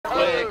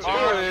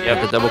You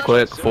have to double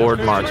quick, forward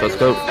march. Let's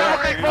go.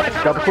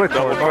 Double quick,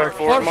 forward march.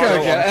 Forward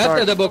charge,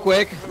 after double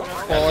quick.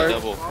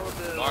 Forward.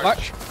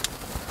 March.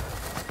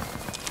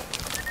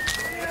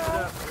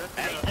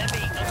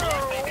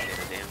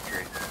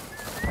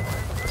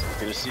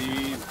 Gonna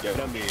see, get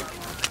on me.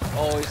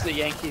 Oh, it's the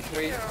Yankee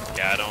 3.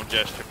 Yeah, don't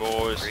gesture,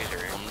 boys.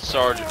 I'm the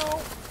sergeant.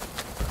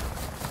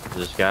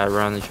 This guy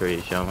around the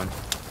tree, showman.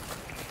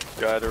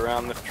 Guide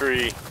around the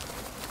tree.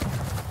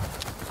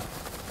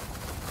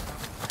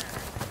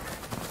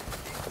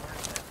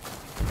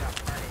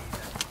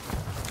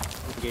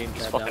 Game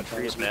These fucking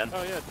trees, man.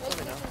 Oh yeah, just let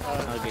me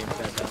know. Game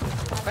fed down.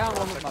 Found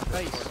one with my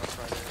face.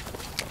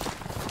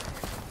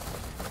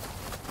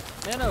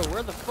 Nano,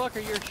 where the fuck are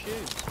your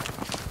shoes?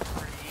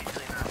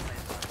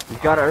 You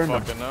gotta earn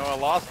them. Fucking no, I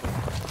lost them.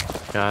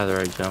 Guy the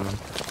right, gentleman.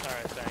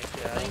 Alright,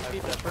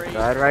 thanks.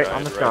 Guide right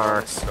on the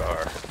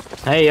star.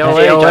 Hey, yo,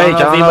 I don't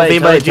know if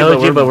anybody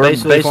told you, but we're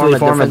basically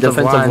forming a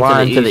defensive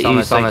line to the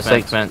east on the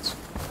segments.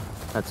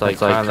 That's like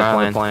kind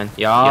of the plan.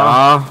 Yeah.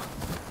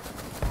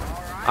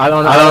 I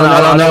don't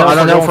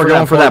know if we're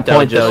going for that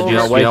point though.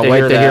 Just wait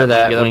to hear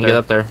that when you get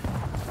up there.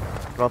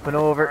 Dropping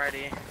over.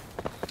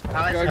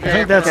 I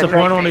think that's the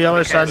point on the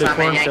other side of the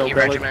cornfield,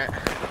 Billy.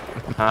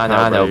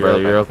 I know,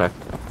 brother. You're okay.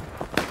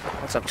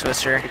 What's up,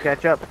 Twister? To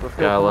catch up.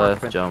 Guy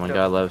left, gentlemen.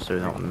 Guy left, so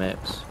we don't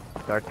mix.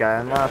 Dark guy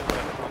on left.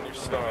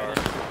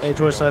 Hey,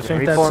 Twister, I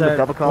think that's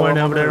that point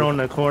over there on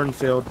the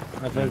cornfield.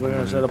 I think we're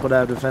gonna set up with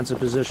that defensive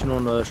position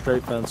on the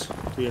straight fence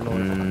to your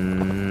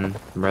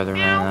north. Brother,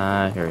 man,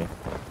 I hear you.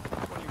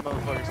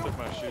 Motherfuckers took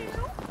my shoes.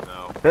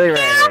 No. Billy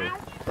Ray.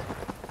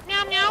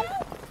 Meow meow.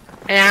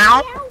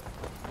 Meow.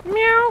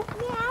 Meow.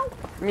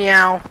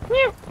 Meow.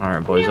 Meow.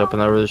 Alright, boys, up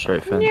and over the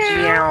straight fence.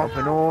 Meow. Up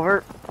and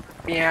over.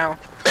 Meow.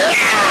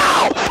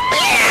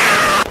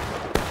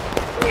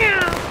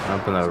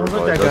 Up and over, Sounds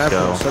like boys. that Let's guy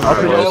go. from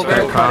Alright, boys, Go, cut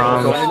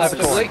go,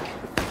 comms. go.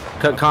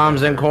 Cut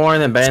comms in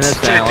corn and ban this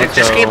down. Let's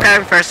Just keep go.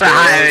 having first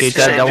high. Keep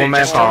that double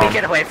man Just calm.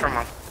 get away from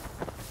him.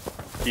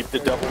 Keep the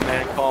double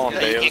man calm,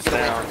 Bale's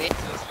down.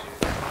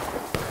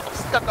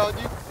 Stuck on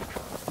you.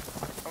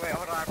 Oh wait,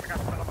 hold on, I forgot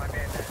to put on my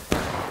bandana.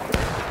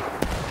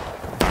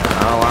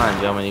 Not a line,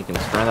 gentlemen. You can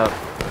sprint up.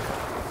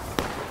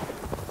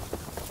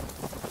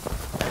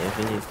 If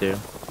you need to.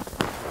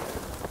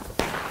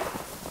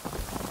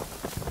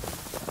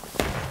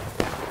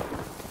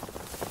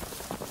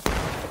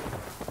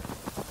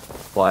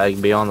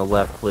 Flag be on the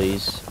left,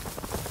 please.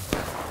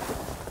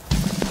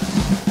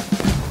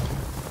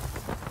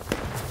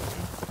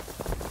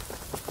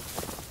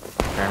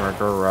 Camera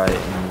go right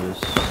and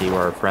just see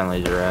where our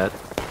friendlies are at.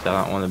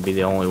 I don't want to be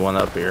the only one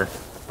up here.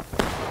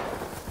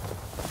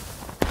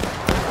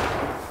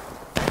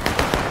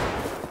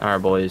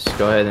 Alright, boys,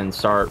 go ahead and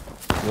start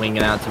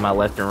winging out to my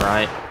left and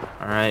right.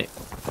 Alright.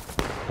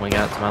 Wing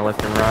out to my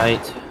left and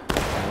right.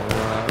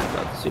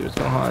 About to see what's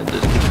going on.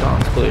 Just keep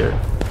going, it's clear.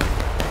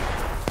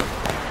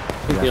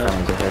 Ahead.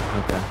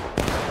 Okay.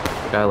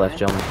 Guy left,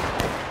 gentlemen.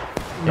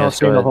 Not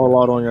seeing a whole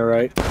lot on your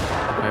right.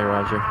 Okay,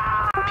 Roger.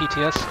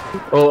 PTS.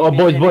 Oh,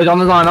 boys, on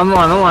the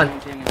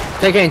line.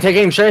 Take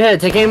aim, straight ahead.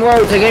 Take aim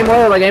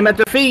low, like aim at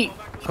their feet.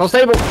 Hold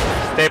stable.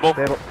 Stable.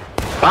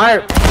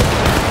 Fire.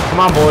 Come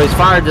on, boys,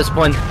 fire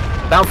discipline.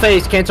 About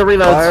face, cancel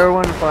reloads. Fire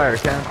one fire,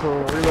 cancel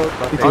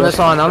reload. On this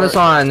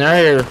line, right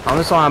here. On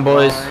this line,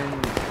 boys.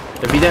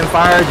 If you didn't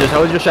fire, just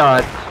hold your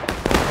shot.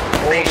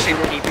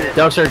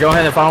 Duckster, go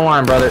ahead and follow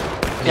line, brother.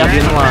 Keep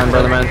in the line,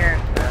 brother, man.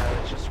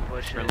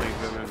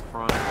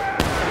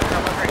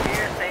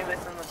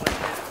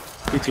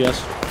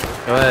 PTS.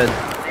 Go ahead.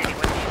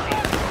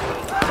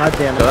 God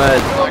damn it. Go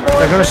ahead.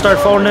 They're gonna start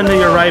folding into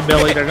your right,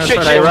 Billy. They're gonna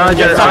start Hey, folding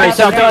into Roger. your Alright,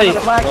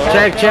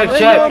 right. check.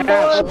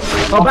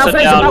 Oh,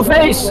 about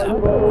face.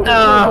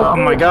 Oh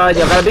my god,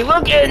 you gotta be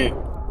looking.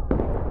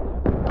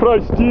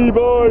 Press T,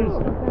 boys!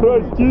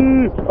 Press T!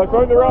 I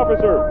found their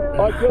officer!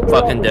 I killed their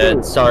Fucking officer.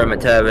 dead. Sorry,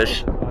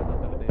 McTavish.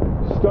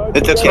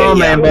 It's okay, oh,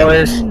 man,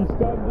 boys. Stand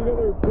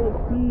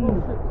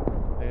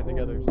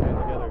together.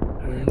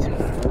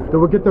 Did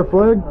we get their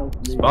flag?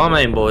 Spawn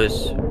main,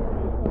 boys.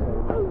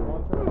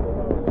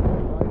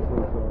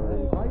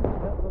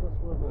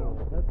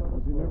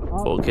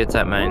 Full kits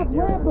at main.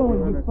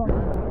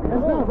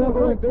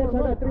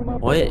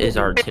 What is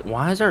our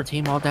why is our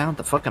team all down at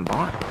the fucking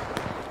barn?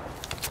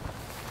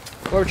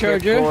 Forward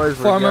charger.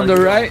 Farm on the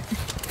right.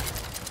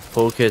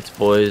 Full kits,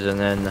 boys, and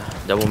then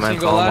double man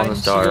Single column line. on the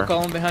star. Single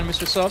column behind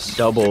Mr. Sauce.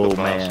 Double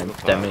man.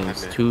 That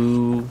means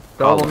two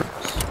columns.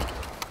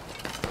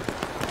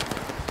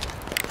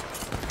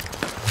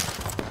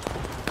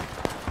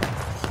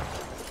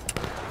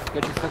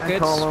 Got your full And kits.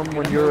 call him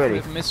when you're ready.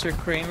 With Mr.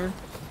 Kramer.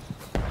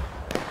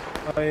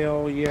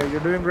 Oh yeah, you're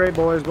doing great,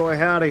 boys. Boy,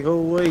 howdy,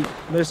 holy.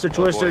 Mr.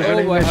 Twister's boy.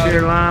 running Oh, boy, this howdy.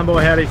 here line,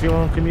 boy, howdy. If you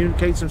want to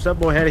communicate some stuff,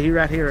 boy, howdy, he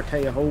right here, I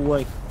tell you,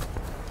 holy.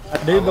 I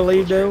do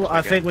believe, though,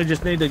 I think we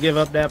just need to give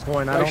up that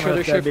point. I don't know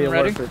if that'd be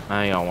worth it.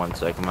 Hang on 1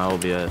 second, my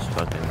OBS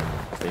fucking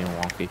being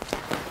wonky.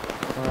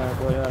 Alright,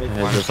 boy, howdy.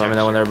 Yeah, just let me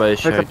know when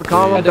everybody's Pick up checked. the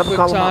column, At the double quick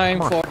column up, time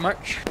come on. for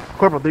March.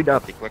 Corporal, do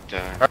up.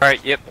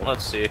 Alright, yep,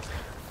 let's see.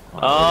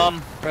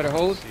 Better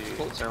hold.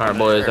 Alright,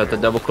 boys, at the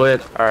double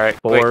quick. Alright,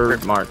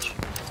 Forward, march.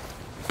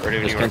 Ready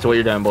when Just you cancel what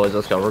you're doing, boys.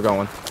 Let's go. We're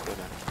going.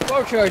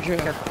 Four charger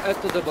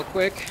at the double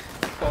quick.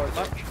 Forward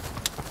march.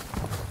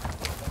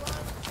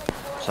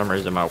 For some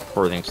reason, my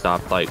recording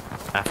stopped like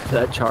after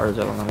that charge.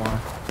 I don't know why.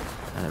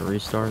 And it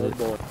restarted.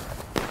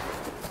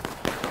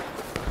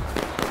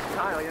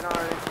 Kyle, you're not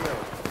already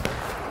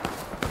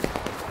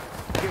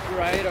Keep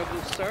right of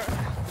the start.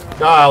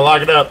 Kyle,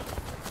 lock it up.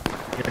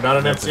 You're not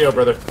an NCO,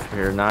 brother. If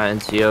you're not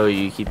NCO,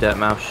 you keep that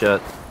mouth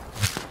shut.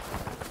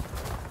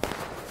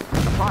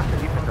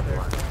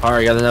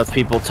 Alright, got enough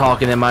people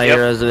talking in my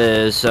ear as it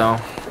is, so.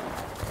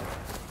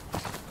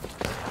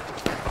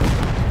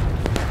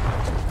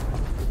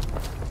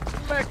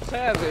 Max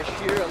Tavish,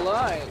 you're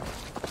alive.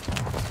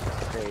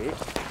 Hey.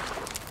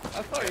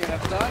 I thought you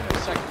have died in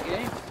the second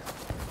game.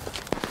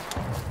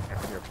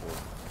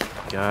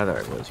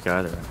 Gather, boys,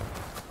 gather.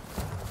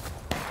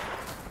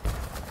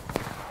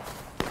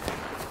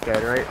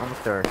 Got it right on the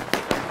start.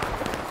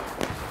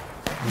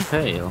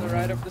 Okay. The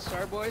right of the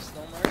star, boys.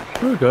 Don't worry.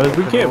 Oh, guys,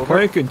 we can't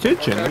play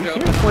contention. We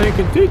can't play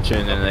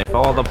contention, and they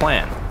follow the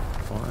plan.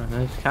 Well,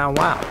 that's kind of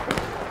wild.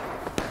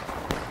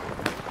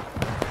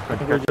 I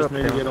think we just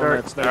need to get on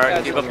that snake.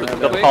 Alright, keep up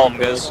the palm,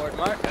 guys.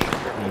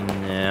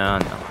 Yeah,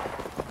 no.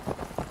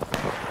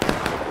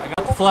 I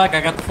got the flag,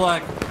 I got the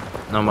flag.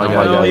 Oh my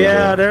god. Oh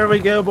yeah, there we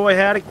go, boy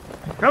Hattie.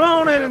 Come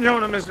on in and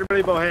join us, Mr.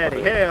 Billy Boy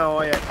Hattie.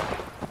 Hell yeah.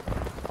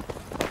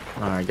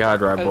 Alright, God,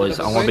 right, boys.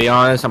 I'm gonna be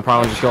honest. I'm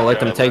probably just gonna let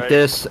them take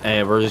this,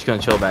 and we're just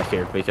gonna chill back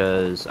here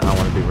because I don't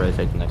want to be ready to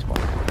take the next point.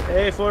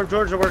 Hey, Fort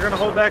Georgia, we're gonna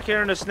hold back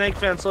here in the snake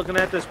fence, looking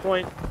at this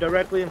point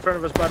directly in front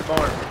of us by the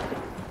barn.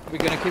 We're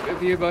gonna keep it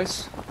view,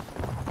 boys.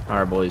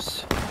 Alright,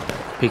 boys.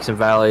 Peaks and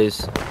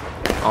valleys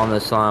on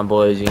this line,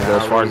 boys. You can go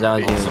as far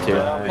down as you need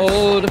to.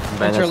 Hold.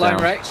 Bend Enter us line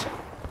down. right.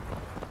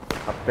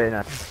 Up in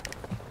a...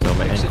 So,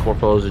 make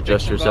corporals,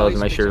 adjust yourselves,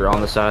 make sure you're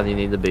on the side you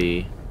need to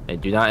be. And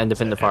do not end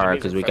up in the fire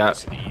because we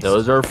got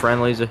those are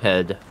friendlies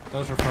ahead.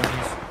 Those are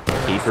friendlies.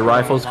 Keep your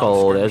rifles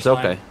cold. It's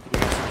okay. We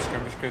got some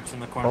skirmish groups in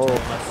the corner to the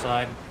left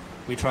side.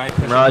 We tried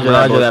pushing Roger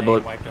that,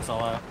 Blue. wiped us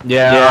all out.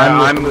 Yeah,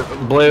 I'm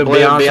Blue.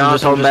 Be honest, I'm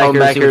just holding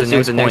back here to see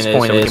what the next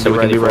point is, so we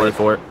can be ready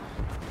for it.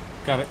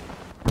 Got it.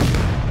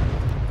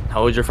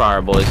 Hold your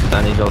fire, boys.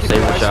 I need y'all to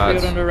save your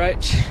shots. On the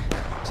right,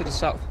 to the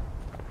south.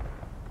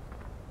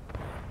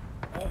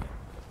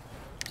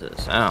 To the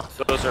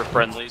south. Those are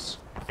friendlies.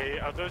 Okay,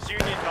 are those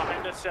Union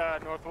behind us,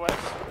 northwest?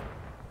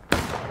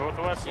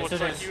 Northwest Yes, looks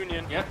it like is.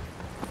 Union. Yep.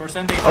 First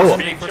ending. Oh. We're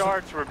being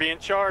charged, we're being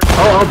charged.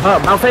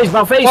 Bout face,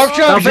 bout face, Four bout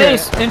charger.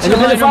 face. Into the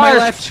line on my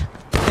left.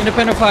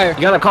 Independent fire.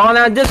 You gotta call in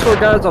that Discord,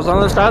 guys. I was on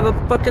the other side of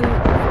the fucking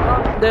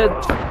dead.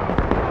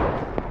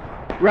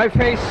 Right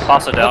face.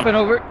 Toss it down. Up and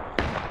over.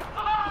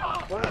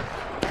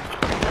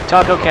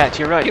 Taco Cat,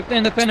 you're right. Keep the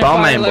independent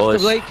Spawn fire main, left boys.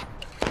 of Blake.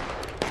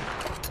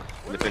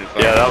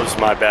 Yeah, that was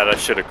my bad. I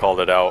should have called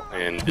it out.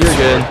 And You're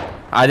good.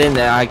 I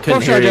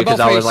couldn't hear you because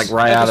I was like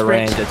right out of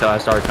Sprint. range until I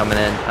started coming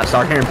in. I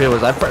started hearing people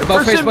was like,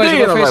 first face, MD, boys,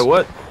 and I was face. like,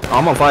 what? Oh,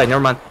 I'm on fly. Never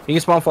mind. You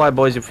can spawn fly,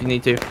 boys, if you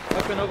need to.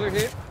 Up and over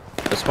here.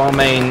 The spawn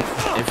main,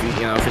 if you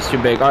know, if it's too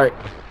big. All right.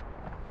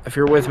 If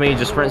you're with me,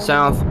 just sprint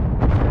south.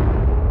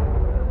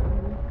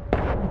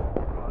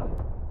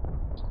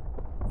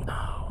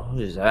 No,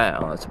 who is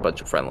that? Oh, that's a bunch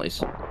of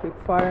friendlies. Keep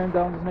firing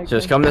down the snake.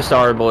 Just come to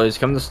star, boys.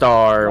 Come to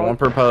star. One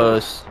per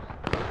post.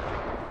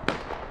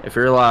 If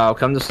you're allowed,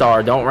 come to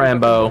star. Don't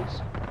Rambo.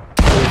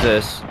 Who's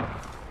this?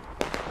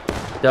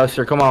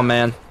 Duster, come on,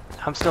 man.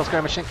 I'm still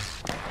skirmishing.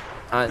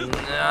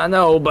 I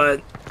know,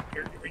 but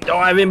you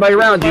don't have anybody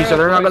around you, so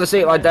they're not gonna see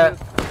it like that.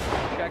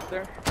 Check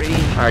there.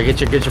 All right, get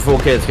your full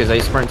kids, because they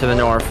sprint to the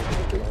north.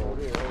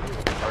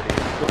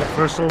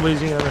 First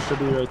Louisiana should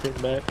be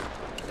rotating back.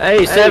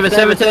 Hey, 7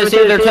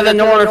 Tennessee, they're to the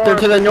north. They're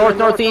to the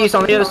northeast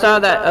on the other side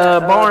of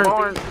that barn.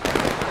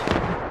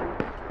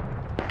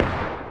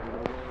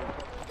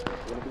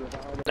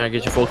 All right,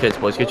 get your full kits,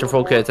 boys. Get your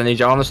full kits. I need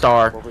y'all on the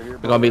star. We're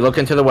gonna be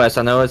looking to the west.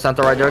 I know it's not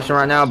the right direction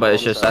right now, but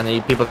it's just I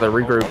need people to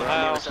regroup.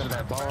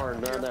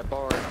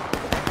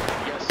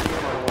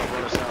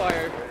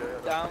 Fire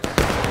down.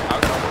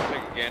 I'll go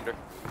take a gander.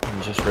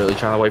 I'm just really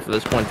trying to wait for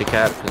this point to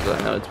cap because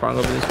I know it's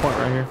probably gonna be this point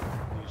right here.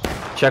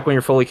 Check when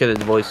you're fully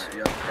kitted, boys.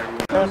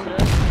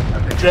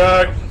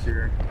 Check.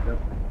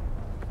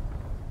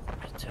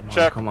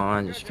 Check. Come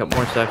on, just a couple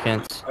more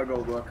seconds. I'll go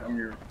look. I'm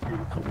your...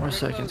 Couple more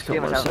seconds.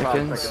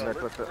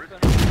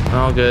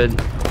 All good.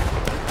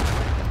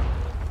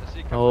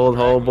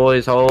 Hold,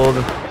 boys, hold.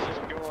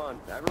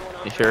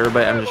 You sure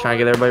everybody? I'm just trying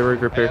to get everybody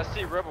regrouped here. I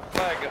see rebel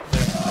flag up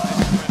there.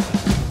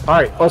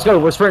 All right, let's go.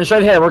 We're sprinting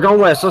straight ahead. We're going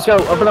west. Let's go.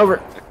 Up and over.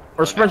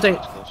 We're sprinting.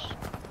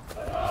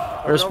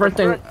 We're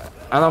sprinting.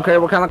 I don't care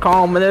what kind of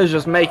calm it is.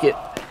 Just make it.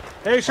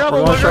 Hey, Shovel,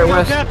 We're going we're straight gonna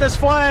west. cap this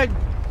flag.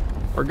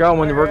 We're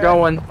going. We're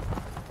going.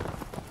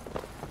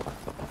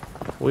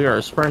 We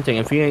are sprinting.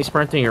 If you ain't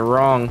sprinting, you're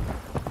wrong.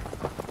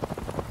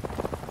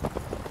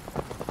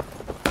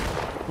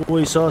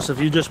 Boy, Sauce, if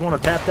you just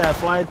want to tap that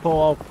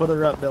flagpole, I'll put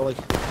her up, Billy.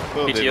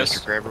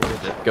 PTS.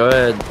 Go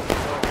ahead.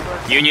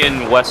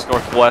 Union west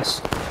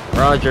northwest.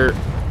 Roger.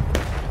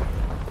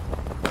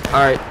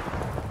 Alright.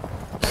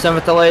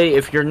 7th LA,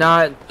 if you're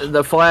not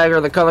the flag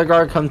or the color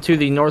guard, come to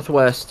the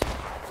northwest.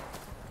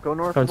 Go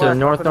northwest. Come to the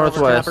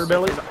northwest.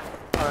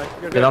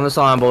 Get on this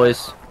line,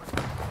 boys.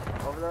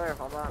 Over there,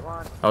 on that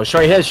line. Oh,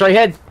 straight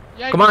ahead.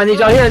 Come on, I need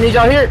y'all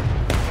here,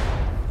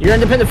 You're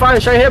independent fire,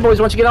 straight ahead, boys.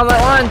 Once you get on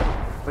that line.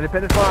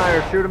 Independent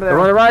fire, shoot them there. They're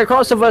running right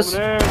across of us.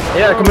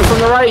 Yeah, coming from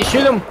the right,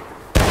 shoot them.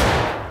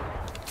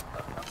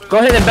 Go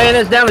ahead and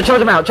bayonets down and charge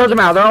them out.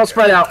 They're all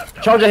spread out.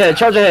 Charge ahead.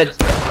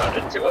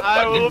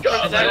 I will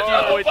protect you,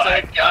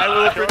 Wojtek. I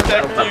will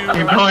protect you.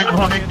 Keep going,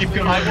 Mike. Keep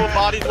going. I will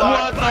body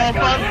block.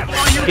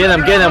 Get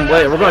them.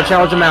 Wait, we're going to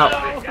charge them out.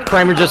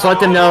 Kramer, just let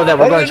them know that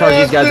we're going to charge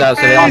these guys out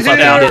so they all fucking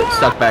get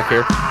stuck back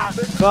here.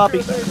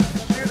 Copy.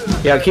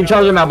 Yeah, keep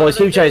charging them out, boys.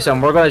 Keep chasing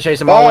them. We're going to chase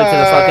them all the way to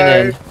the fucking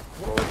end.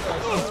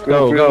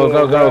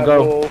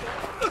 Go.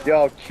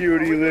 Y'all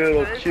cutie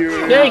little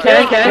cutie. Yeah, you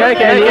can.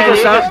 You can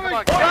stop.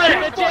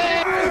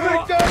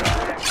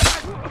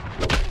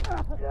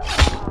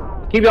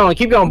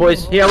 Keep going,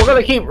 boys. Yeah, we're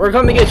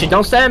gonna get you.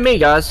 Don't stand me,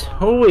 guys.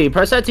 Ooh,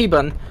 press that T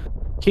button.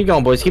 Keep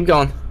going, boys. Keep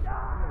going.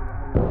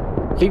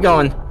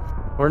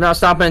 We're not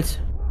stopping.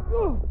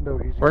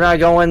 We're not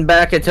going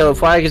back until the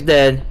flag is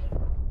dead.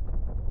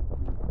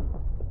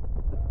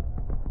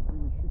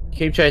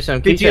 Keep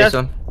chasing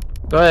him.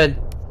 Go ahead.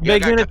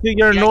 Big unit to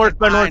your north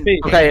by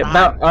northeast. Okay,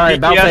 about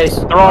face.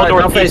 They're all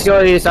northeast. Face,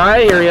 go east.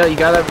 I hear you. You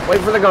gotta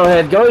wait for the go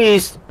ahead. Go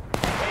east.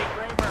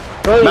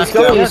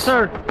 Yes,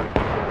 sir.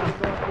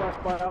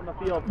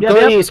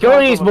 Go east,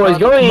 boys.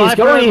 Go east.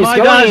 My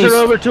guys are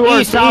over to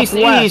our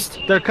southwest.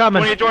 They're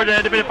coming.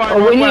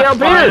 Oh, we need up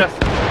here.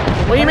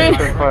 What do you mean?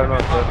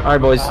 Alright,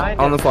 boys.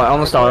 On the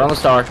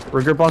star.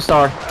 Regroup on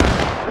star.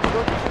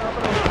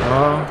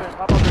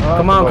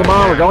 Come on.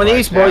 We're going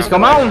east, boys.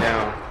 Come on.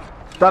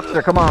 Stop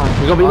there, come on.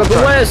 We're gonna be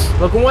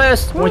looking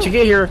west. Once you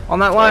get here on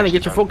that line and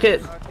get your full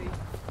kit.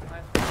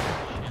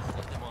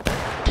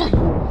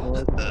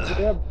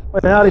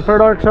 Howdy,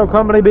 Third Arc Show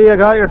Company B. I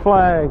got your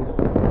flag.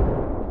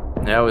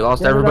 Yeah, we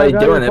lost everybody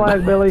doing it.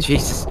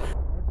 Jesus.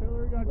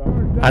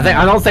 I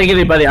don't think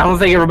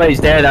everybody's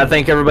dead. I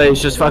think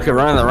everybody's just fucking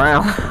running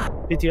around.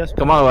 PTS.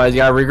 Come on, guys. You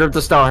gotta regroup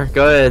the star.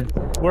 Go ahead.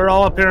 We're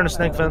all up here in the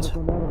snake fence.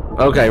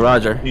 Okay,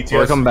 Roger. PTS.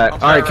 We're coming back.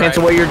 Alright,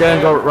 cancel what you're doing.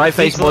 Go right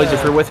face, boys,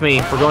 if you're with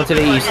me. We're going to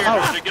the east.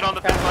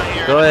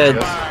 Go ahead.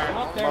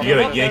 You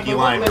got a Yankee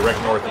line direct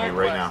north of you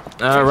right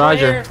now.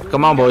 Roger.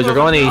 Come on, boys. We're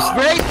going east.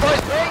 Brace.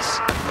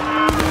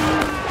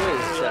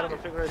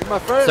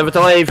 7th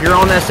LA, if you're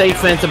on that safe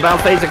fence, about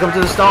face to come to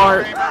the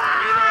star.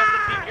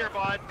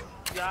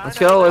 Let's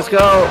go.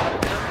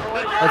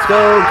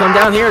 Come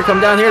down here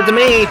to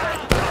me.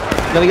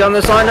 Gonna go on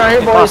this line right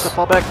here, boys.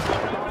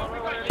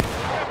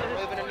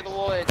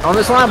 On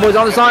this line, boys.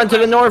 On this line to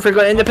the north. We're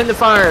going independent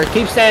fire.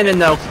 Keep standing,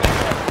 though.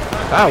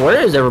 Ah,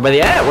 where is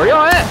everybody at? Where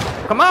y'all at?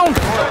 Come on.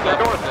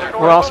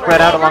 We're all spread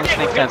out along the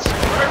snake fence.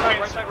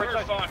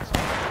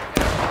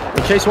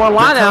 We chase one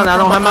line out, and I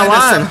don't have my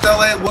line.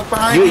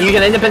 You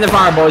can independent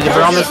fire, boys. If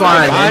you're on this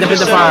line,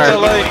 independent fire.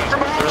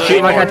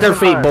 Shoot like at their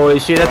feet,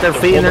 boys. Shoot at their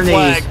feet and their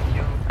knees.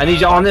 I need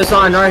you on this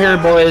line right here,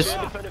 boys.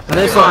 On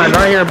this line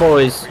right here,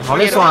 boys. On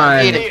this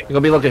line. You're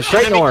gonna be looking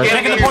straight north.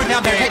 Taking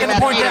the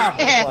point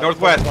down.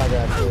 Northwest.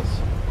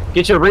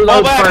 Get your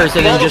reload first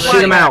and then just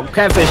shoot them out.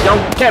 Catfish, don't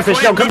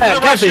come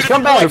back. Catfish,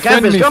 come back.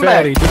 Defend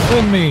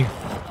me.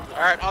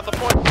 Alright, on the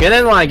point. Get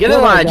in line.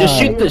 Just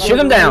shoot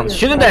them down.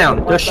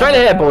 They're straight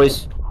ahead,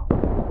 boys.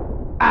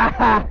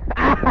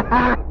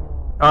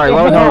 Alright,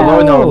 low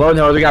and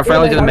hold. We got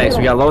friendlies in the mix.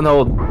 We got low and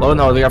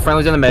hold. We got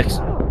friendlies in the mix.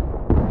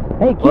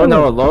 Low and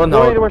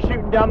hold. We're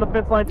shooting down the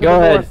fence line. Go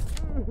ahead.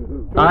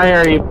 I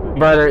hear you,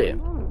 brother.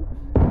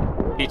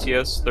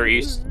 PTS, they're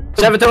east.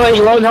 7th LA,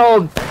 low and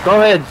hold. Go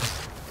ahead.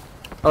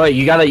 Oh wait,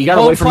 you gotta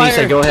wait for me to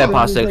say go ahead,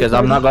 Pasta, because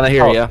I'm not gonna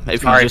hear you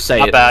if you just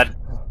say it. Bad.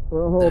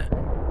 You're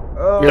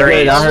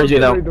good. I heard you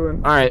though.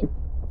 All right,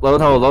 low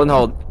and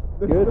hold.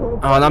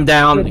 Oh, and I'm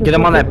down. Get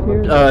him on that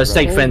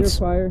stake fence,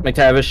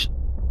 McTavish.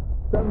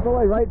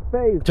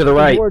 To the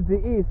right. Towards the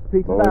east,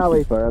 Peaks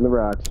Valley. Fire on the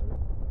rocks.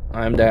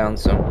 I'm down.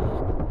 So.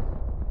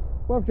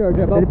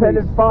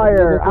 Independent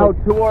fire out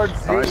towards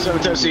the Alright,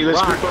 7 Tennessee, let's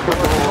group up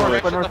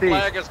The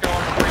flag is going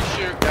to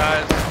reshoot,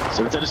 guys.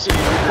 7 Tennessee.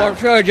 Fort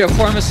Georgia,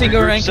 form a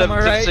single rank, am I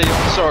right?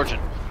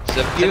 Sergeant.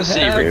 7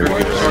 Tennessee, have regroup.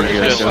 Fort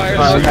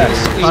Sergeant.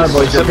 Fire,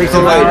 boys. You're Peaks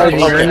Valley.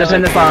 You're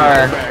independent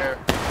fire.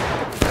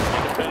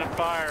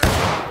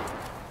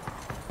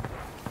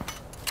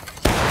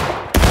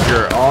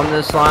 You're on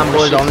this line,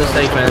 boys, on this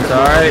stake fence,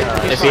 alright?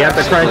 If you have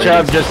to crunch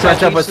up, just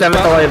crunch up with 7th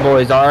LA,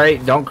 boys,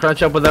 alright? Don't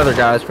crunch up with other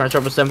guys, crunch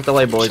up with 7th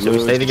LA, boys, so we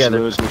stay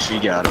together. If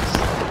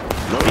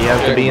you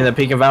have to be in the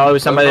Pekin Valley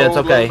with somebody, that's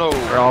okay.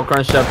 We're all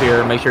crunched up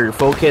here, make sure your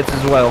full kits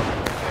as well.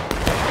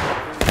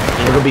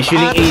 And we're gonna be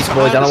shooting east,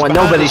 boys, I don't want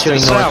nobody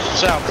shooting north.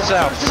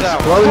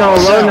 South. Low no.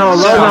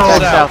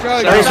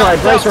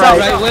 Place right.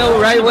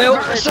 Right wheel.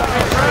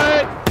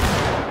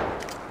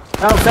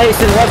 Out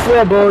facing left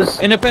wheel, boys.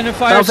 Independent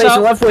fire Out facing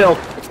south. left wheel.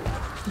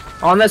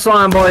 On this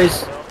line,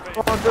 boys.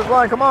 Come on, this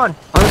line, come on.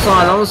 On this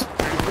line.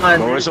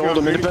 Boys, hold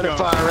them. Independent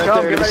fire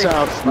right there to the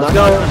south. Let's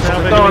go.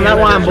 Let's go on that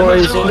line,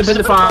 boys.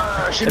 Independent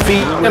fire.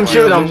 Defeat them,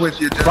 shoot them.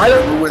 Right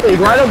up.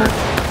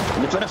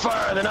 Independent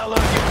fire, they're not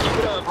loading. Keep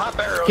it up. Hot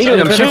barrels. Keep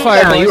them, shoot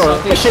down. You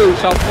are shoot.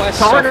 Southwest,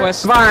 Target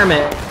southwest.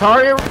 environment.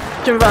 Target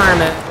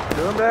environment.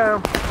 Shoot them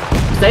down.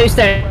 Stay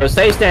stand.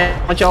 Stay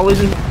stand. I want y'all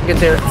losing get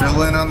there.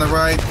 Fill in on the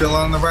right. Fill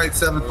on the right.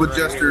 7-foot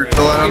gesture.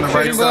 Fill out on the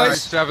right side.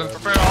 7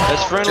 for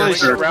That's friendly.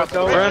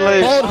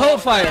 Friendly.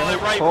 Hold fire.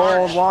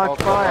 Hold, watch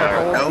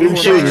fire. Keep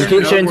shooting.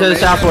 Keep shooting to the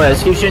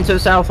southwest. Keep shooting to the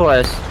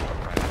southwest.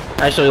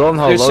 Actually, load and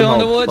hold. They're still in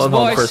the woods, Load and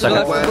hold for a boys.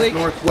 second.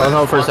 Northwest, Load and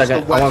hold for a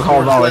second. I want to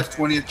call a volley.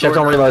 Check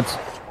on reloads.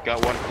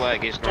 Got one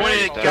flag. He's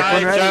 28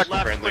 guys,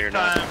 friendly or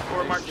not.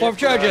 4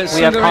 charges.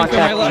 We have Single rank on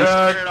my contact.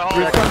 left.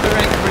 Reform the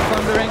rank.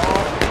 Reform the rank.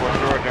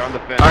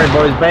 Alright,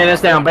 boys,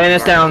 bayonets down,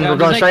 bayonets down. We're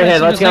going straight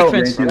ahead, let's go.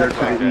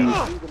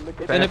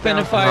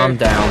 Independent fire. I'm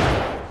down.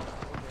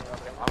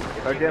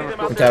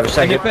 Let's have a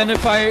second. Independent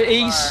fire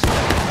east.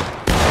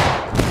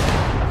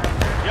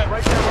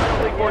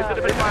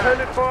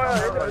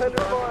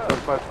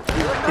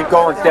 Keep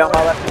going, stay on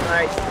my left and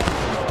right.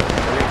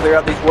 We're gonna clear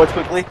out these woods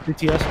quickly.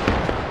 DTS.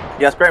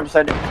 Yes, Graham,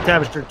 beside you.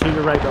 Tavister, to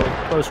your right, Billy.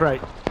 Close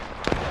right.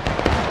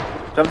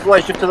 Jump to the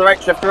right, shift to the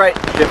right, shift to the right,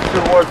 shift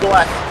towards the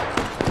left.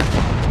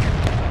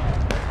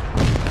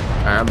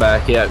 Alright, I'm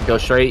back. Yeah, go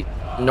straight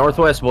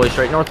northwest, boys.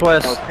 Straight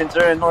northwest. Those pins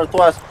are in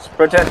northwest.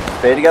 Protect.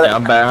 Stay together. Yeah,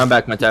 I'm back. I'm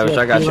back, my Tavish.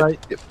 I got you. Right.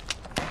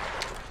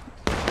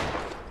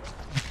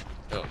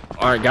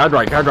 Alright, guard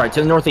right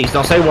to the northeast.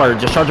 Don't say word.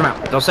 Just charge them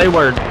out. Don't say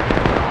word.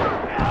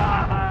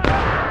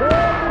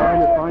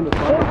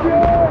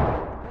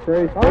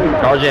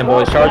 Charge in,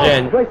 boys. Charge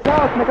in.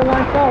 South, make a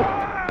line south.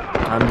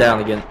 I'm down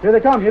again. Here they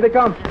come, here they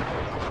come.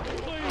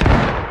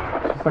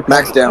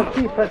 Max down.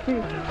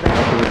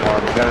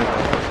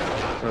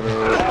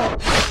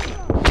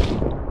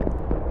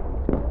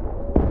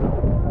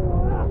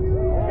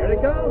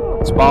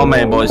 Spawn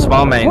main, boys.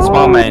 Spawn main.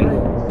 Spawn main.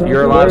 If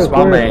you're alive,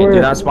 spawn main. Do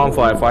not spawn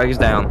flag. Flag is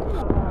down.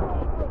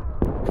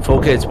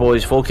 Full kits,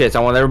 boys. Full kits. I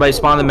want everybody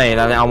spawn the main.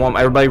 I want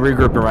everybody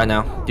regrouping right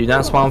now. Do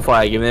not spawn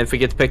flag, even if it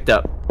gets picked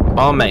up.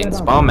 Spawn main.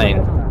 Spawn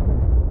main.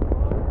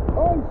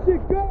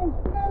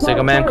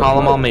 Single man, call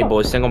them on me,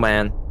 boys. Single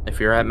man. If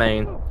you're at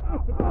main.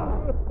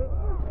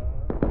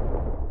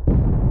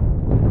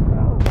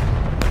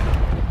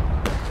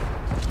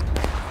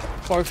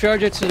 Four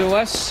charges to the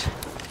west.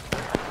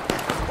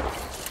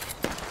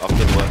 Up to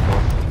the left,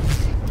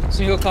 boy.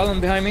 Single column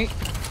behind me.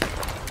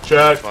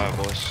 Check. 5,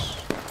 boys.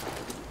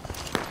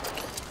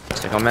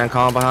 Single man,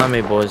 call behind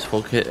me, boys.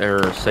 Full kit,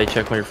 or say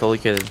check when you're fully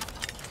kitted.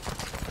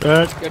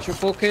 Good. Get your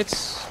full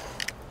kits.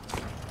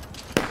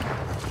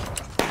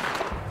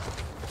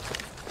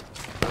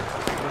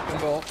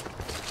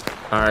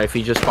 Alright, if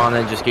you just spawn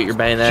in, just get your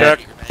bayonet.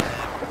 Check.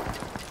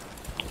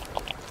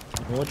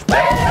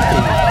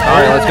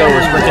 Alright, let's go.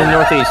 We're sprinting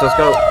northeast. Let's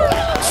go.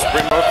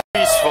 Spring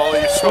northeast, follow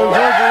your star.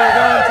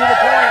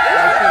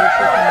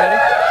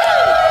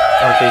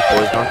 Northeast,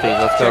 boys.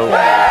 Northeast. Let's go.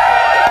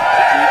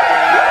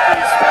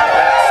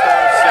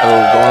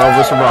 Oh, going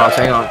over some rocks.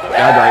 Hang on.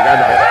 God right.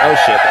 Oh,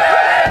 shit.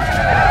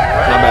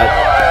 Not bad.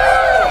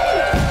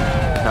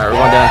 Alright, we're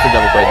going down to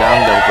double quick.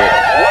 Down, double quick.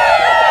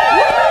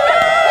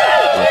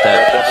 Let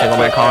that single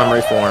man column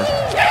reform.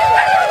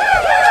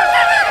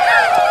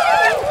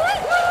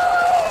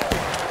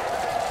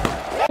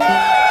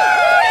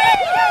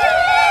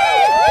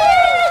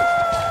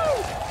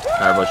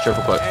 Alright, boys,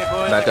 triple quick.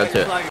 Back up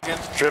to it.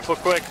 Triple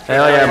quick.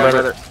 Hell yeah,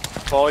 brother.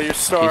 Follow your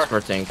star.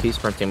 Keep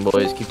sprinting,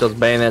 boys. Keep those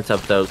bayonets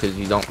up, though, because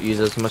you don't use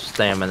as much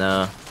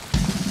stamina.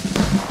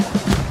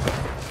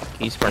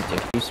 Keep sprinting.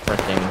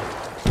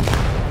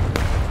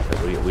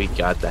 We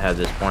got to have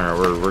this point, or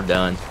we're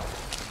done.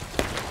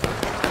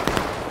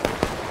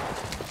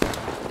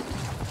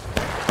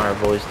 Alright,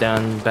 boys,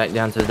 back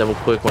down to the double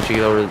quick once you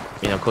get over,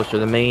 closer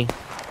to me.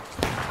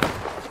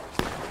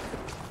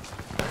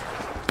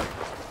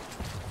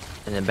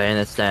 And then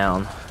bayonets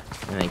down.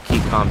 And then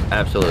keep comms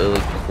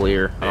absolutely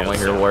clear. I don't want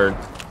to hear a word.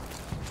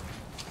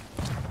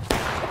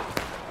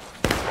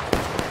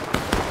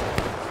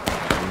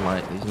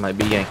 These might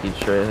be Yankees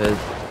straight ahead.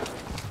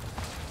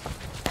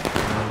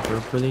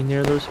 We're pretty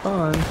near their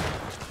spawn.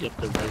 Yep.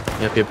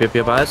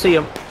 I see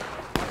them.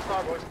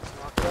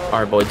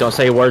 Alright, boys, don't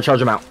say a word, charge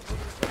them out.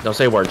 Don't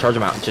say a word, charge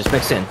them out. Just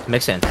mix in.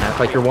 Act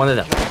like you're one of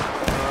them.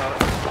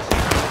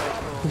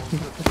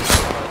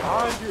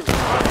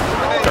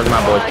 Charge them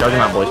out, boys. Charge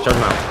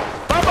them out.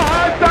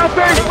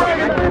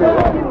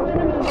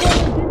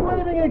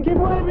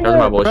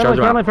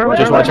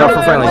 Just watch out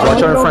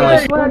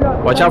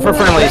for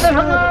friendlies.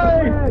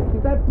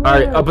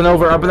 Alright, up and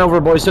over,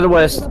 boys, to the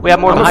west. We have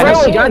more behind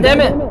us. God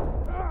damn it!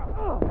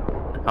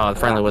 Oh, the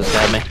friendly was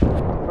got me.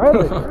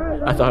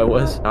 I thought it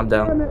was. I'm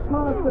down.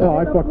 Oh,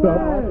 I fucked up.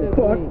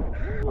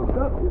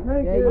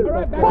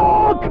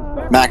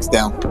 Fuck! Max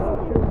down.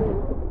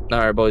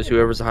 Alright, boys,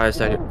 whoever's the highest,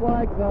 take it.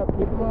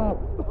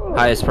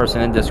 Highest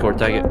person in Discord,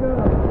 take it.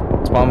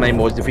 Spawn main,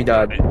 boys, if he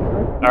died.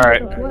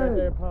 Alright.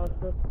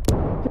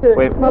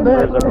 Wait,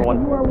 where's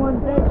everyone?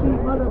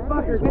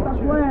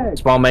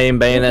 Small main,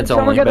 bayonets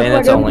only,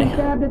 bayonets only.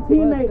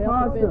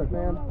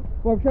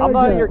 I'm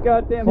on your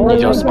goddamn head.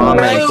 Need y'all spawn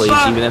main,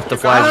 please, even if the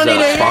flag's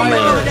up. Spawn main.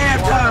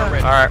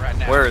 Alright,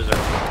 where is it?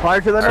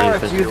 Fire to the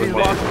north, use these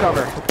blocks to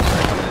cover.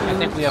 I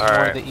think we have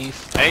more to the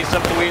east. I need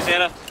some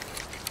Louisiana.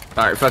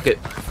 Alright, fuck it.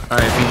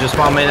 Alright, if you just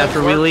spawn main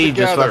after we leave,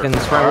 just fucking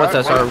sprint with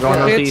us. Alright, we're going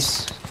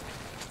northeast.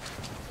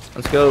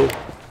 Let's go.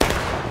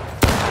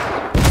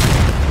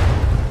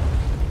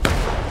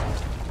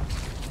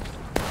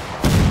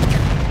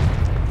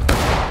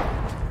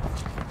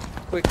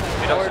 Quick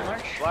forward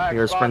march.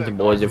 You're sprinting,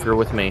 boys, if you're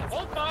with me.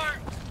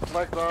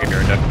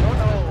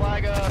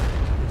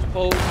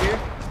 Hold here.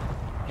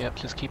 Yep,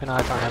 just keep an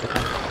eye on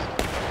everything.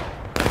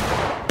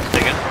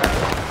 Digging.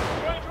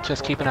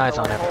 Just keep an eye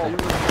on everything.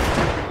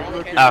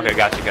 Okay,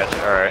 gotcha.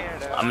 Alright.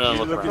 I'm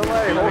gonna look around.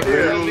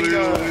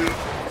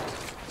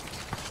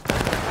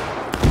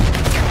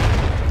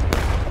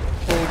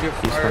 Hold your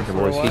Keep sprinting,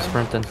 boys, keep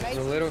sprinting. There's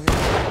a little here.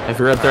 If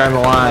you're up there on the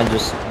line,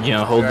 just, you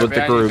know, hold with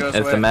the group.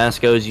 If the mass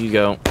goes, you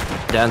go.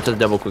 Down to the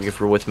double quick if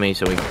you're with me,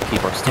 so we can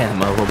keep our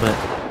stamina a little bit.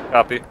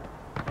 Copy.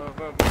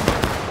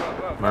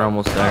 We're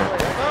almost there.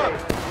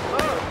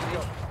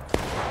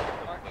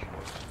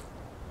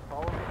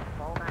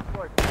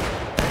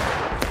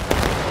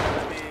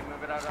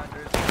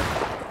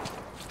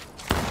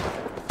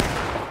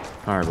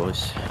 Alright,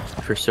 boys.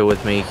 If you're still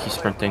with me, keep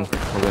sprinting.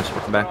 We're gonna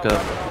sprint back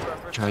up.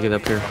 Try to get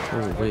up here.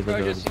 Oh, wait, look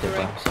at those dead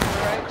bodies.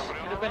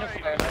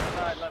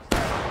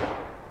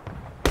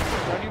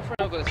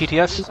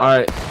 PTS?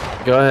 Alright,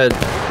 go ahead.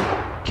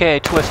 Okay,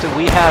 Twisted,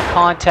 we have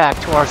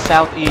contact to our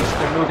southeast.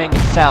 They're moving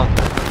south.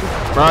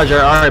 Roger,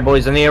 alright,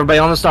 boys. I need everybody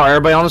on the star.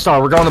 Everybody on the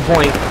star. We're going to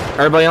point.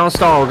 Everybody on the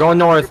star. We're going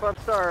north.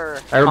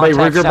 Everybody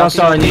regroup on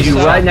star. I need you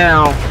right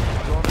now.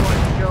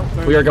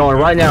 We are going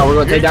right now. We're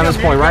going to take down this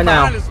point right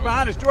now.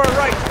 Behind us, to our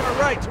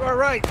right, to our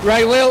right.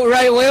 Right,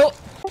 Will.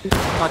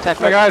 Contact.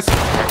 Hey guys.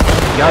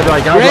 God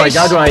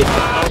right.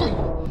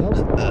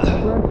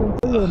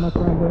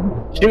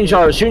 Shooting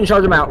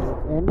charge them out.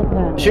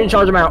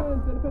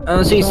 On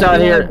the seat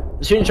side here.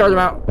 Shooting charge them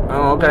out.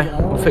 Oh, okay.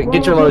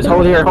 Get your loads.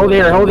 Hold here.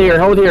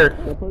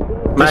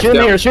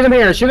 Shoot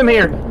them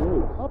here.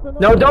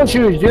 No, don't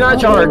shoot. Do not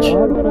charge.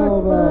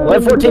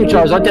 Let 14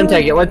 charge. Let them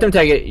take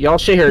it. Y'all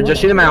shit here.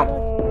 Just shoot them out.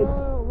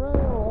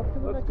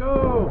 Let's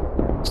go.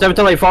 7th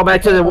delay. Fall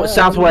back to the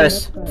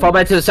southwest.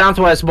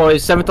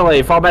 Boys. 7th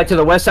delay. Fall back to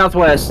the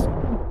west-southwest.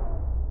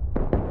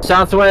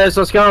 Southwest.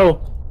 Let's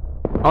go.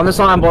 On this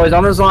line, boys.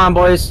 On this line,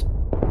 boys.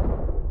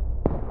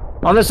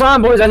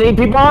 I need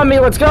people on me.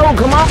 Let's go.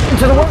 Come on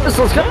to the west.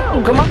 Let's go.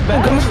 Come on.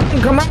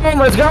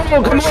 Let's go.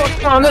 Come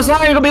on. On this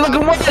line, you're gonna be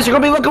looking west.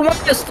 Come on.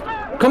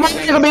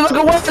 You're gonna be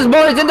looking west,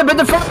 boys.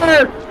 Independent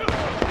fire.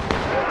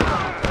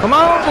 Come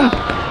on.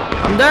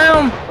 I'm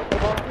down.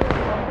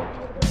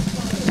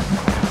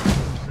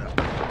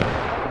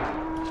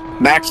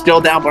 Max still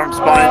down, but I'm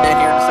spawning in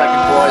here in a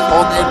second, boys.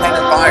 Hold the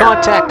independent fire.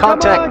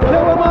 Contact.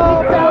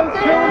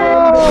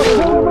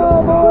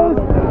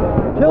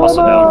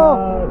 Also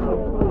down.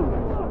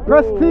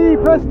 Press T.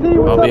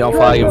 I'll be on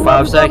flag in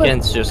 5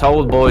 seconds. Just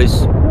hold,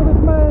 boys.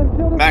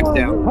 Max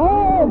down.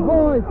 Hold,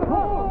 boys.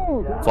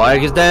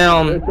 Flag is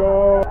down.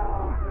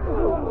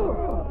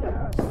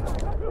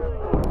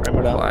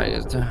 Flag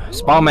is down.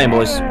 Spawn main,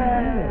 boys.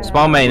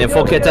 Spawn main and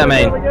full kit that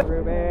main.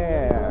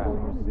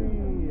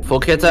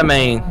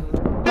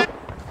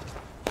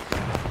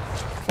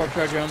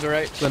 Charger on the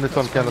right. Send it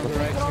on Canada.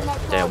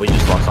 Damn, we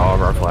just lost all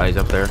of our flags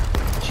up there.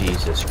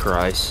 Jesus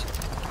Christ.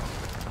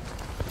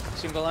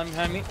 Single line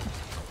behind me.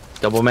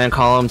 Double man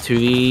column to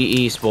the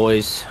east,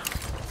 boys.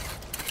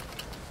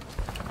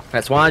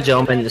 That's why,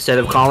 gentlemen, instead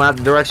of calling out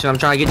the direction I'm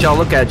trying to get y'all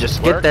to look at,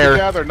 just get there.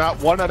 Together, not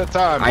one at a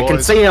time, I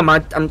can see him.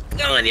 I'm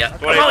telling you.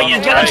 Come on,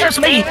 you gotta trust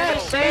me.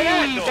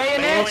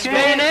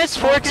 Bayonets,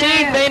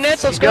 14,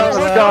 bayonets, let's go.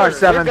 Star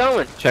 7.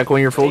 Check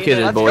when you're full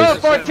kitted, boys.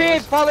 Let's go,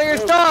 14, follow your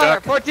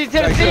star. 14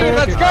 Tennessee,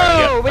 let's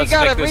go. We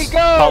got it, we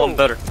go. Call them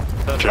better.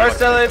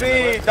 First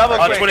LAB, double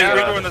quick. 20,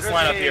 we're doing this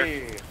line up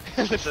here.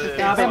 We form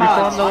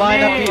the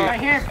line up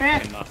here.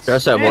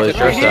 Dress up, boys.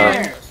 Dress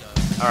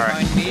up.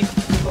 Alright.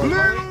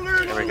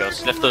 There we go.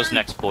 Sniff those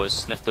necks, boys.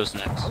 Sniff those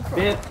necks.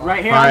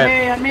 Right here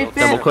on me.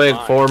 Double quick,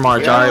 forward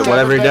march. Alright,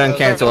 whatever you're done,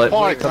 cancel it.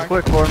 Come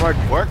quick, forward march.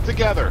 Work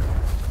together.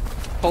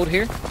 Hold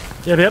here.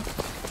 Yep.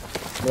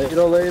 Stay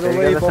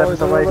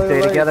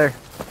together.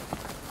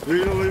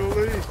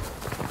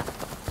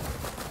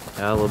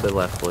 Yeah, a little bit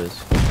left,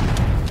 boys.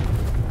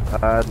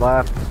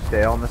 Left.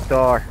 Stay on the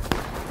star.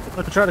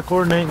 Let's try to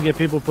coordinate and get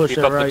people pushed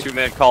Keep that up right. the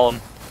 2-man column.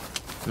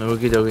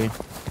 Okie dokie.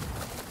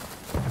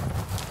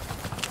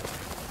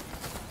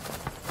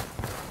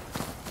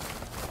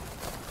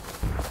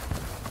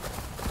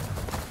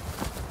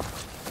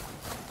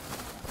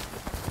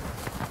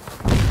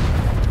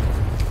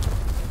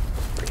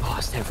 We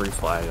lost every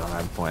flag on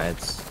that point.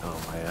 It's, oh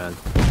my god.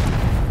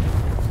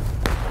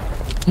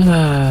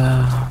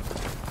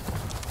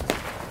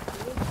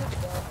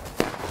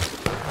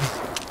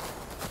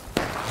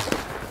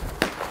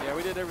 Yeah,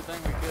 we did everything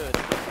we could.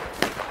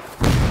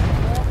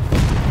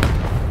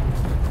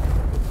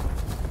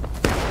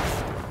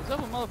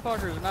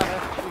 motherfuckers and not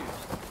have to choose.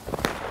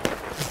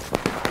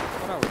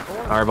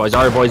 Alright,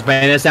 boys,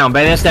 bayonets down,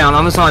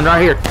 on this line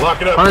right here.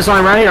 Lock it up. On this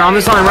line right here,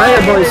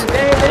 boys.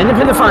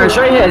 Independent fire,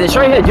 straight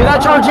ahead, do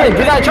not charge in,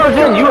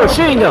 you are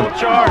shooting them.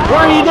 What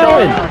are you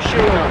doing?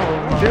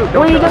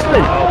 What are you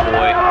doing?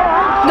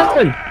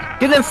 Nothing.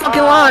 Get in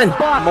fucking line.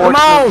 Come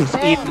on.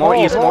 More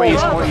east.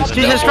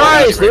 Jesus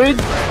Christ,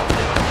 dude.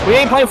 We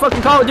ain't playing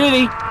fucking Call of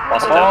Duty.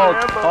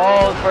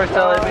 Hold, first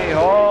LAB,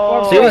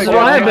 hold. See, this is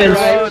what happens.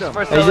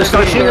 They just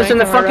start shooting us in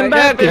the fucking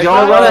back because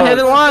y'all run ahead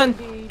of the line.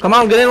 Come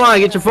on, get in line,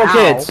 get your full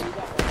kits.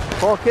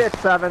 Full kits,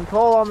 7.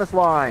 Pull on this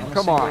line.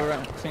 Come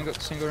on.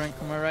 Single rank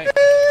to my right.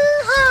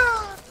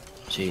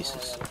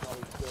 Jesus.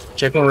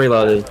 Check when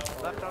reloaded.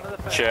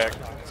 Check.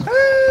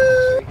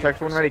 Check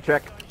when ready,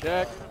 check.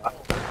 Check.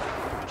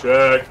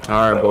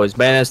 Alright, boys,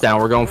 bayonets down,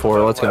 we're going for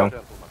it, let's go.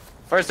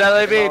 First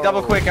LAB,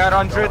 double quick, out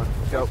on Drit.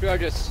 Go.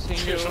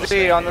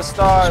 C on the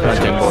star.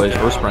 Sprinting, boys,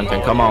 we're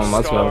sprinting, come on,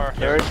 let's go.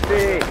 There's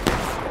B.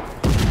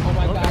 Oh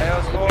my god.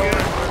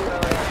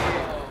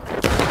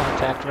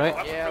 Contact, right?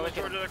 Yeah, let's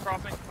go to the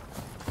crossing.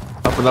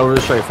 Up and over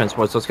the straight fence,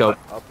 boys, let's go.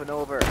 Up and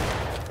over.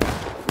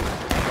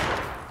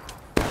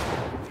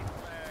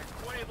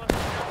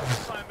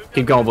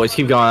 Keep going, boys,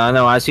 keep going. I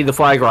know, I see the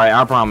flag right,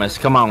 I promise.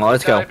 Come on,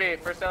 let's go.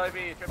 First LAB,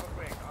 triple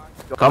quick.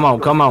 Come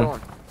on.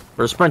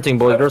 We're sprinting,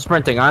 boys, we're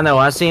sprinting. I know,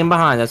 I see him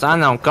behind us, I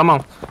know, come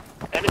on.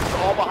 And it's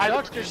all behind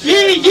us.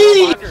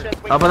 Yee!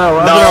 Up and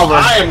over, No,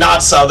 I am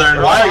not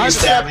Southern. Why are you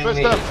stabbing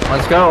me?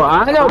 Let's go.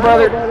 I know,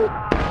 brother.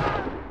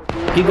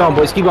 Keep going,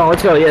 boys. Keep going.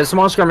 Let's go. Yeah,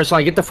 small skirmish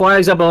line. Get the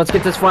flags up and let's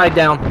get this flag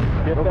down.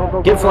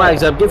 Get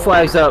flags up. Get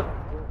flags up.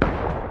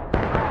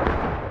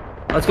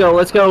 Let's go.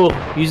 Let's go.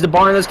 Use the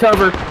barn as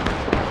cover.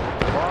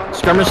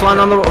 Skirmish line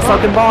on the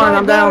fucking barn.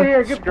 I'm down.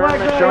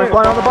 Skirmish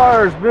line on the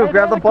bars. Move.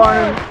 Grab the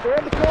barn.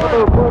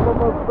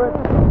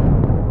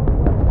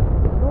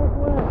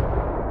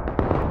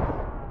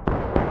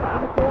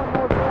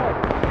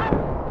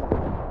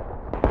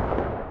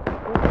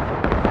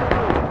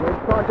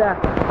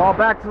 Call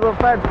back to the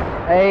fence.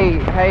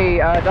 Hey,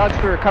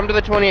 Dodger, come to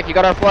the 20th. You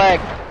got our flag.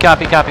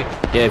 Copy.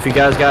 Yeah, if you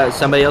guys got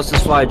somebody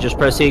else's flag, just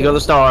press E, go to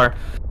star.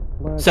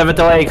 7th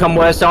LA, come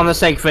west on the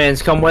snake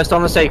fence. Come west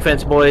on the snake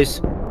fence,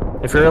 boys.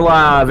 If you're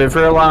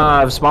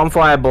alive, spawn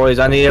flag, boys.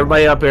 I need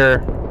everybody up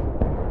here.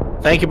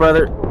 Thank you,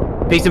 brother.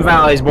 Peaks and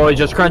valleys, boys.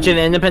 Just crunching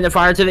independent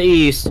fire to the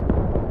east.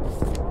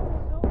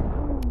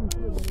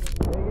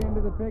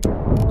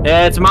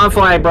 Yeah, it's my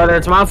flag, brother.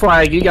 It's my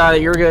flag. You got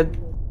it. You're good.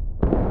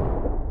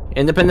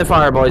 Independent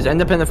fire, boys.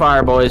 Independent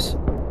fire, boys.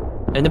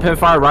 Independent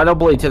fire right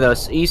oblique to the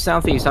east,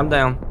 southeast. I'm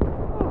down.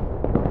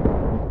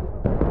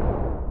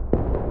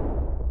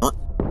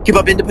 Keep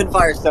up independent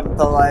fire, 7th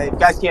LA. If you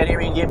guys can't hear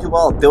me in game too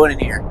well, I'm doing it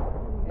in here.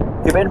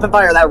 Keep independent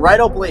fire, that right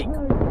oblique.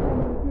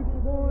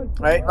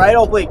 Right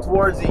oblique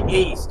towards the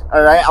east.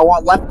 Alright, I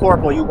want left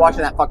corporal, you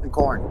watching that fucking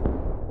corn.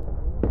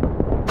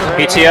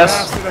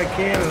 PTS.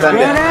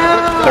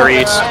 They're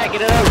east.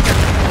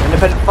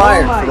 Independent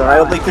fire, to the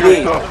right oblique to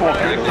the east.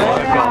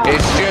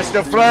 It's just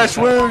a flesh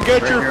wound.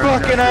 Get your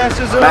fucking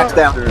asses up. Max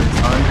down.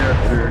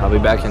 I'll be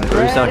back in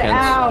 3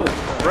 seconds.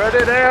 Spread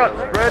it out.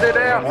 Spread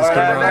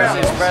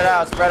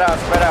out.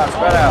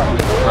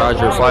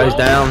 Roger, flies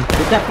down.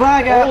 Get that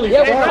flag out.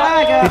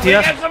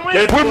 PTS. Go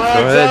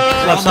ahead.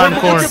 Left side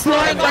corner.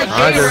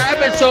 Roger.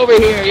 Rabbits over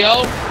here,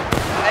 yo.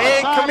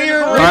 Hey, come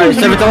here. Alright,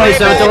 7th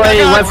LA,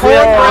 left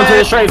wheel onto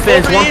the straight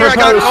fence. One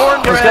proposed.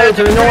 Let's go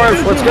to the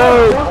north. Let's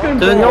go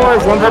to the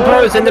north. One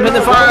proposed.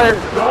 Independent fire.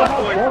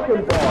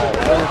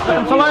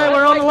 7th LA,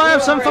 we're on the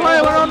left. 7th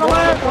LA, we're on the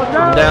left.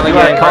 I'm down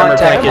again.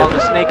 Contact on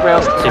the snake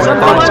rails. Let's go on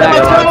the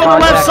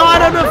left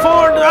side of the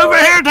fort. Over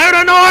here to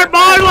the north,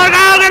 boys. Look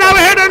out. Get over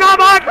here to the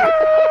north, boys.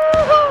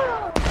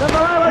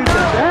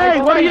 Hey,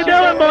 what are you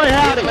doing, boy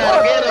howdy?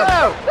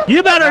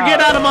 You better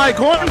get out of my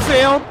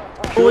cornfield.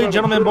 Boy,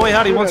 gentlemen, boy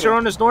howdy. Once you're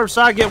on this north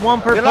side, get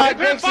one per Like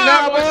Pixie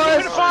now,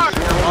 boys.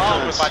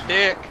 With my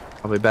dick.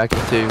 I'll be back in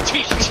 2.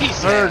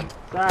 Jeez,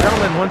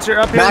 Gentlemen, once you're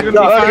up here, Back you're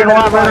going to be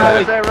up,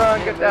 firing.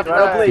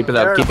 Keep it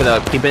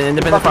up. Keep it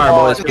independent fire,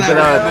 boys. Keep it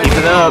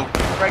up.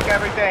 Break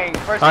everything.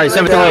 Alright,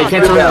 7th LA,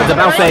 cancel out. It's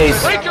about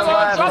face.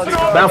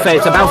 About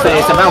face,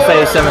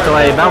 7th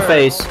LA, about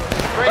face.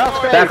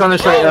 Back on the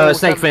straight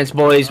snake fence,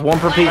 boys. One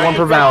per peak, one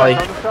per valley.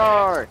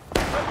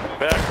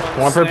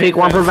 One per peak,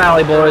 one per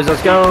valley, boys.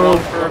 Let's go.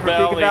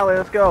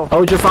 Let's go.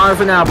 Hold your fire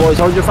for now, boys.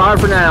 Hold your fire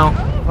for now.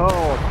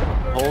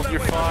 Hold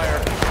your fire.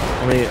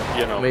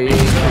 Let me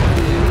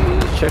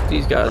check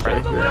these guys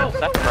right here.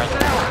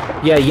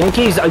 Yeah,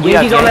 Yankees on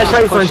that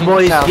straight fence,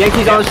 boys.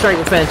 Yankees on the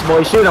straight fence,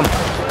 boys. Shoot them.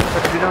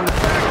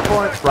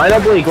 Right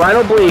oblique.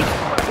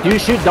 Don't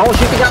shoot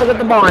the guys at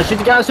the barn. Shoot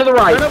the guys to the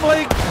right.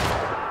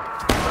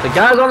 The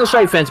guys on the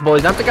straight fence,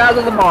 boys, not the guys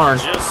at the barn.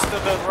 Just to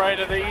the right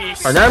of the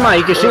east. Or never mind,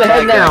 you can shoot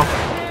ahead now.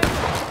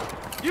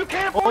 You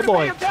can't afford to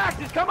pay your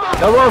taxes. Come on.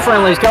 Cover our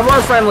friendlies. Pay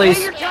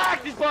your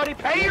taxes, buddy.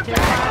 Pay your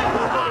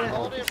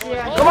taxes.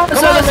 Come on,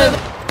 Sullivan.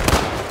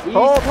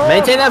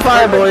 Maintain that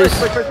fire, boys.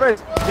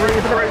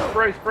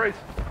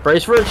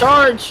 Brace for a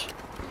charge.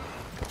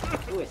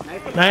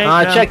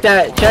 Check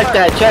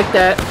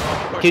that.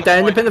 Keep that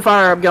independent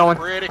fire up going.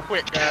 Pretty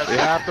quick, guys.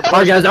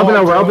 Alright guys, open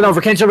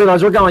over. Cancel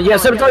reloads, we're going. Yeah,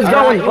 7-3's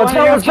going. Let's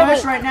go.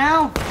 Right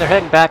now. They're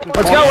heading back.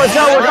 Let's go. We're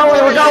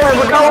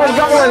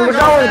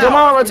going. Come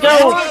on, let's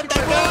go.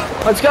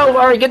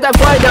 Alright, get that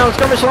flag down.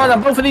 Skirmish line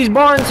on both of these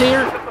barns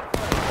here.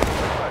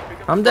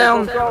 I'm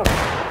down. Go.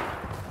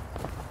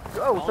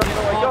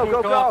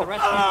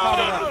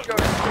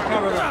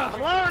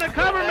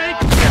 Cover me.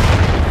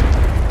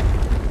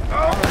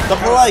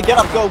 Double A, get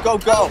up, go.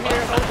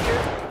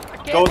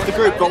 Go with the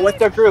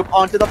group,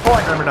 onto the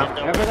point.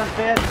 Everything's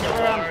dead.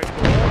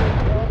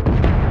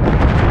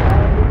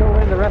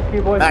 The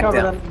rescue boys Back cover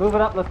down. them. Move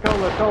it up. Let's go.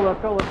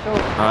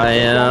 I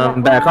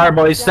am back. Alright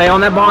boys, stay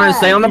on that barn.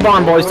 Stay on the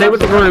barn, boys. Stay with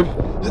the group.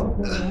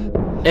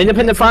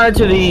 Independent fire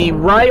to the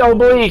right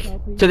oblique.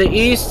 To the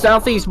east,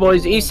 southeast,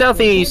 boys. East,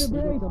 southeast.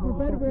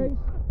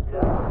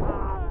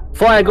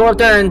 Flag, go up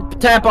there and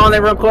tap on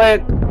it real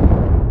quick.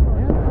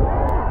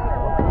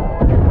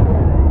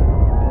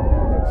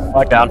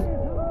 Flag down.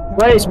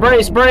 Brace. Fuck!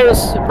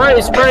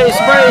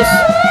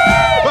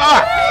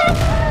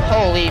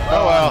 Holy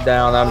well. I'm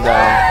down.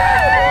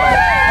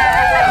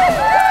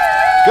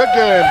 Good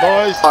game,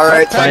 boys.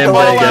 Alright, I am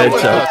very good,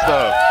 so.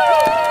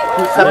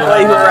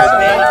 Somebody who are do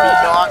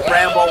not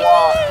ramble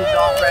off.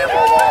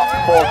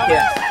 Full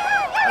kits.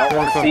 I don't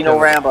want to see no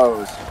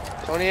Rambos.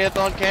 20th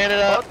on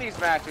Canada.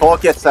 Full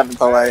kit 7th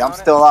LA. I'm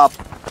still up.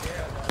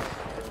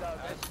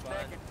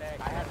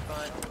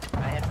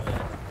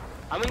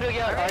 I'm gonna go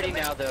get a party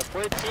now though.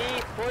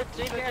 14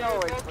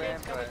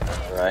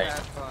 Alright.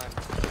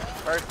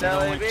 First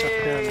only LAB. took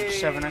him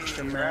 7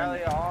 extra men.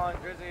 Rally on,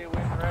 Grizzly,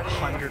 win ready.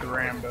 100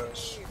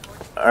 Rambos.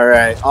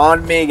 Alright,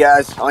 on me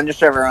guys. On your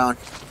Chevron.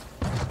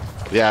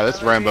 Yeah,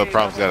 this Rambo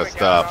problem's gotta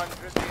stop.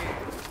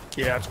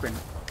 Yeah, it's been.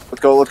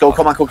 Let's go.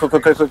 Come on, quick.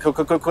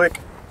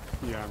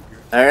 Yeah, I'm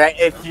good. Alright,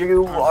 if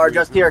you are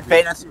just here,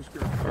 Bandits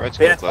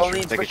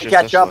only quick to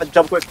catch up and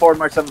jump quick forward,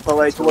 march 7th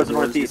LA towards the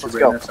northeast. Let's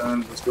go. Let's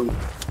go.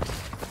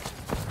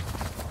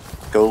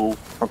 Go.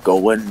 We're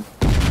going.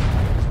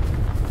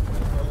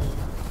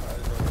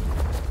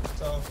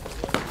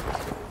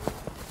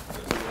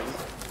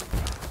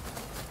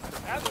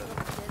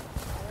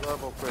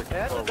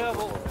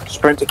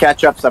 Sprint to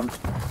catch up 7th.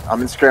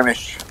 I'm in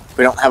skirmish.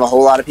 We don't have a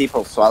whole lot of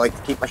people, so I like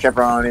to keep my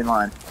Chevron in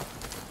line.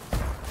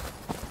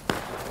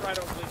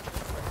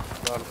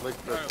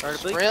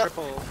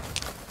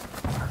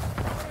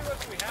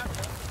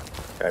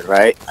 Good,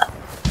 right.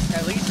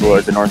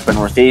 Towards the north by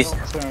northeast.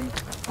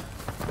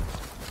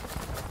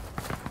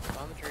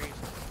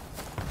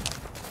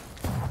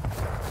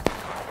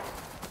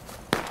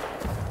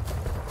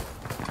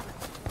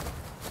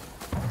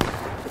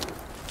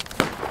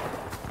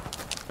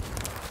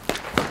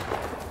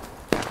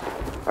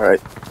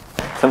 Alright.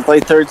 7th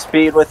lane 3rd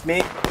speed with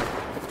me.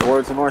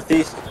 Towards the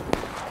northeast.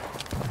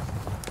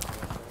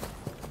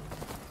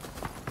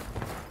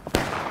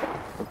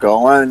 We're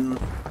going.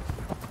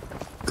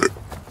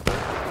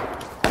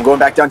 I'm going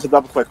back down to the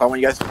double quick. I want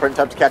you guys to sprint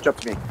up to catch up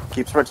to me.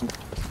 Keep sprinting.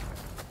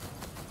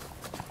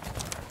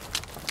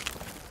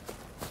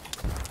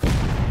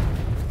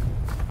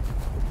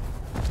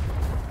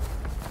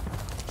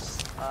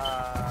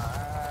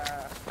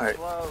 Alright.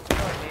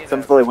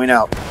 7th lane, wing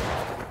out.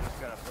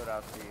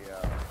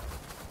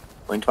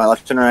 Wing to my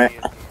left and right.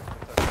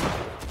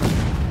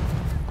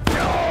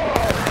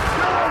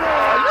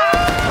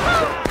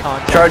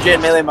 Charge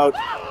in melee mode.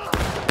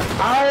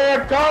 I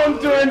am going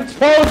to impose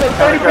a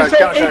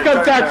 30%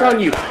 income tax on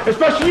you,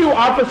 especially you,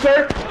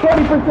 officer.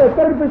 20%,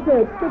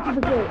 30%,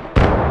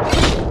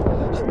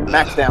 50%.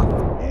 Max down.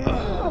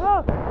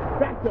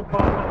 Back to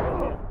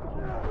bottom.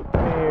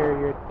 Come here,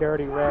 you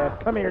dirty rat.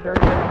 Come here,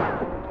 dirty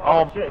rat.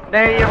 Oh,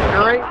 damn,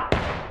 great.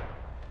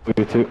 We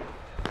do too.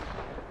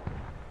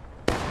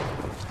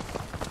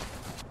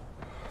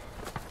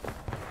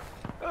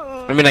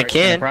 I mean, I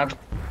can.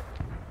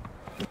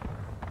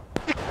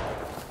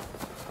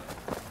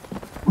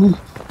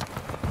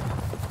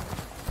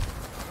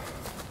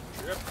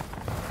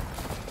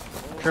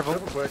 Triple.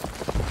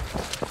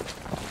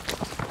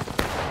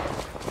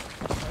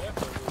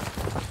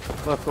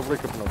 Left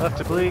oblique up and over.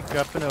 Left oblique,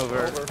 up and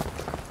over.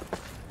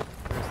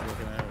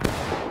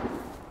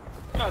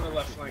 On the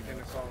left flank in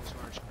the columns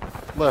march.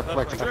 Left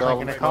flank in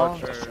the column.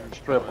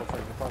 Triple.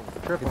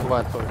 Triple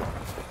line forward.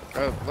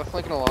 Left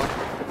flanking along.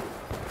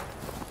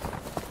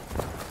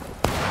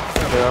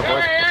 Yeah,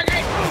 boys.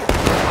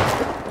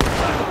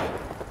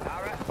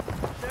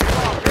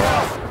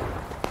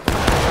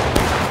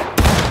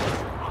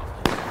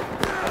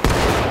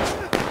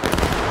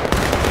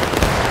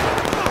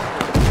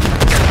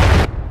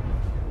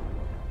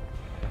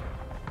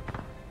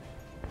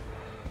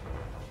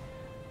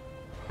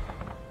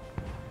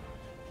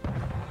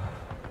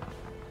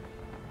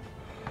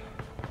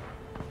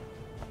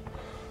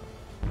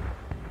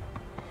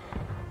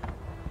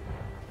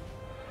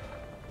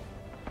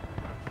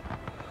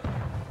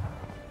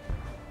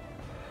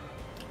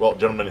 Well,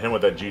 gentlemen, hit him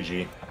with that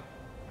GG.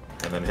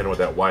 And then hit him with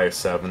that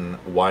YS7,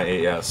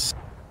 YAS.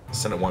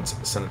 Send it once,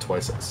 send it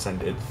twice,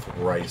 send it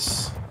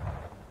thrice.